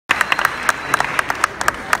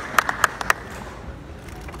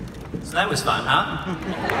So that was fun, huh?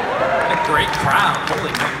 What a great crowd,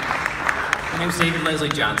 holy moly. My name's David Leslie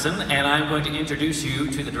Johnson, and I'm going to introduce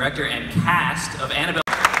you to the director and cast of Annabelle,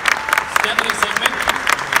 Sigman,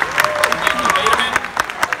 Talitha Bateman,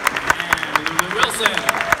 and Lulu Wilson.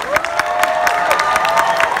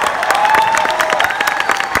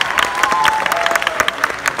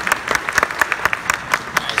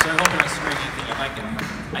 Alright, so I hope I'm not screwing anything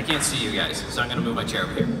up. I can't see you guys, so I'm going to move my chair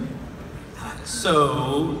over here.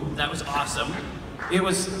 So, that was awesome. It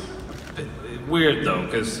was weird though,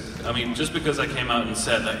 because, I mean, just because I came out and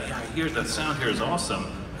said that, yeah, I hear that sound here is awesome,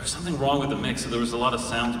 there's something wrong with the mix. There was a lot of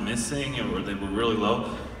sounds missing, or they were really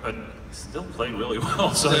low, but still played really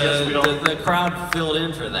well, so I guess we don't... The crowd filled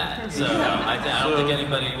in for that, so I don't think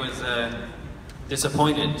anybody was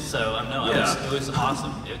disappointed, so no, yeah. it was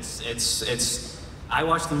awesome. I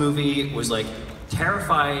watched the movie, was like,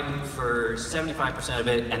 terrified for 75% of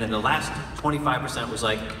it, and then the last 25% was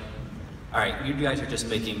like, all right, you guys are just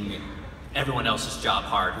making everyone else's job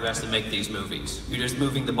hard who has to make these movies. You're just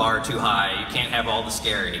moving the bar too high. You can't have all the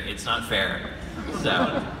scary. It's not fair.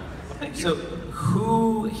 So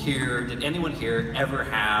who here, did anyone here ever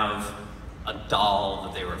have a doll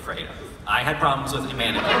that they were afraid of? I had problems with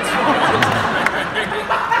mannequins.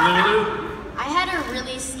 Lulu? I had a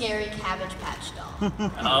really scary Cabbage Patch doll.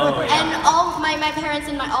 Oh, yeah. And all my parents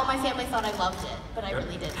and all my family thought I loved it, but I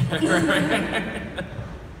really didn't.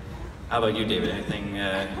 How about you, David?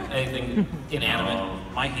 Anything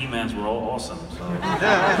inanimate? My He-Mans were all awesome, so...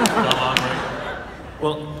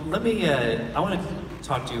 Well, let me, I want to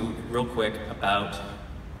talk to you real quick about,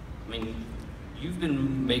 I mean, you've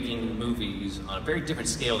been making movies on a very different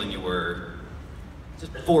scale than you were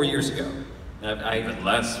just 4 years ago. Even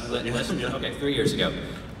less. Okay, 3 years ago.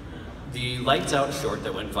 The Lights Out short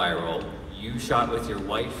that went viral, you shot with your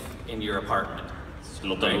wife in your apartment. I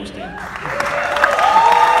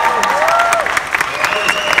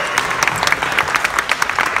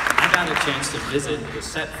got a chance to visit the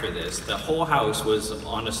set for this. The whole house was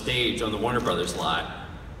on a stage on the Warner Brothers lot.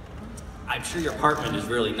 I'm sure your apartment is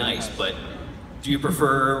really nice, but do you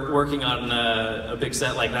prefer working on a big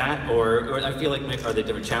set like that? Or I feel like, are there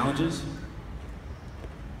different challenges?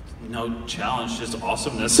 No challenge, just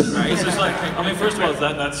awesomeness, right? It's just like, I mean, first of all,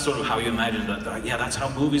 that's sort of how you imagine that, yeah, that's how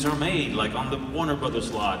movies are made, like on the Warner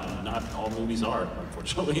Brothers lot. Not all movies are,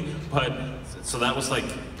 unfortunately, but, so that was like,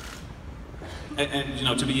 and you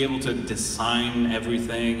know, to be able to design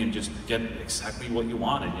everything and just get exactly what you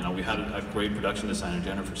wanted. You know, we had a great production designer,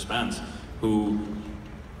 Jennifer Spence, who,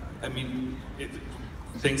 I mean,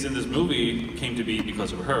 things in this movie came to be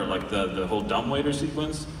because of her, like the whole dumbwaiter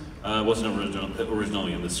sequence. Wasn't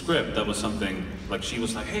originally in the script. That was something, like she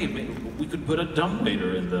was like, hey, maybe we could put a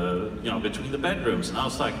dumbwaiter in the, you know, between the bedrooms. And I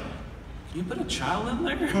was like, can you put a child in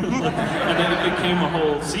there? And then it became a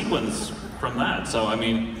whole sequence from that. So, I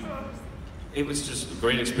mean, it was just a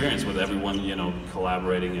great experience with everyone, you know,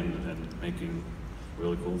 collaborating and making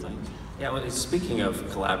really cool things. Yeah, well, speaking of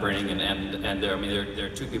collaborating, and there, I mean, there are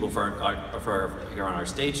two people here on our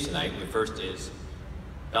stage tonight. The first is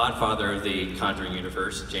godfather of the Conjuring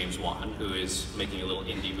universe, James Wan, who is making a little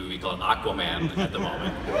indie movie called Aquaman at the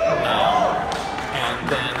moment. And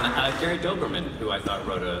then Gary Doberman, who I thought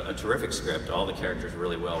wrote a terrific script. All the characters are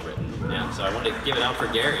really well written. Yeah, so I wanted to give it out for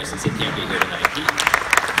Gary since he can't be here tonight. He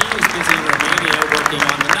was busy in Romania working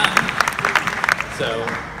on The Nun.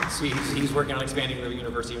 So he's working on expanding the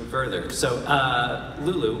universe even further. So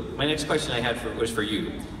Lulu, my next question I had was for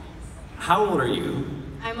you. How old are you?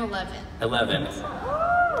 I'm 11. 11.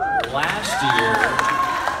 Last year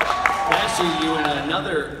you were in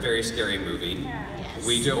another very scary movie, yes.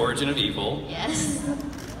 Ouija, Origin of Evil. Yes.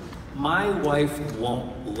 My wife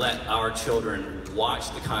won't let our children watch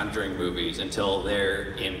the Conjuring movies until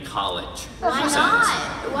they're in college. Why not?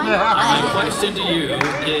 Why not? My question to you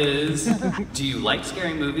is, do you like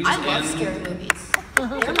scary movies? I love scary movies. They're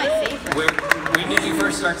my favorite. When did you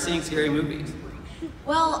first start seeing scary movies?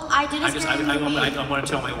 Well, I did a scary movie. I want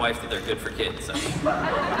to tell my wife that they're good for kids. So.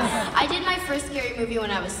 I did my first scary movie when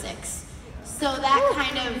I was 6. So that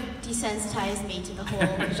kind of desensitized me to the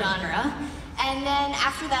whole genre. And then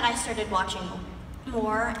after that, I started watching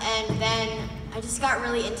more, and then I just got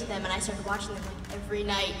really into them, and I started watching them like every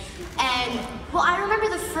night. And well, I remember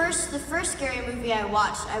the first scary movie I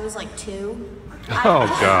watched. I was like 2. Oh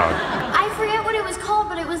God! I forget what it was called,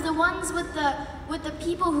 but it was the ones with the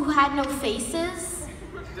people who had no faces.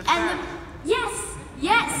 And yes.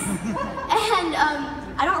 And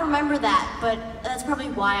I don't remember that, but that's probably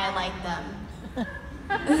why I like them.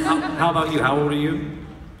 How about you? How old are you?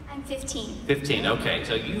 I'm 15. 15. Okay.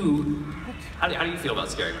 So how do you feel about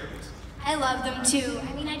scary movies? I love them too.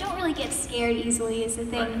 I mean, I don't really get scared easily is the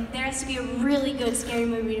thing. There has to be a really good scary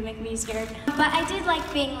movie to make me scared. But I did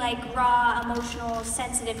like being like raw, emotional,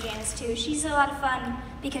 sensitive Janice too. She's a lot of fun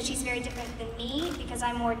because she's very different than me because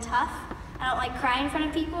I'm more tough. I don't like crying in front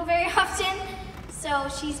of people very often. So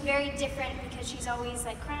she's very different because she's always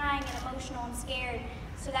like crying and emotional and scared.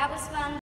 So that was fun.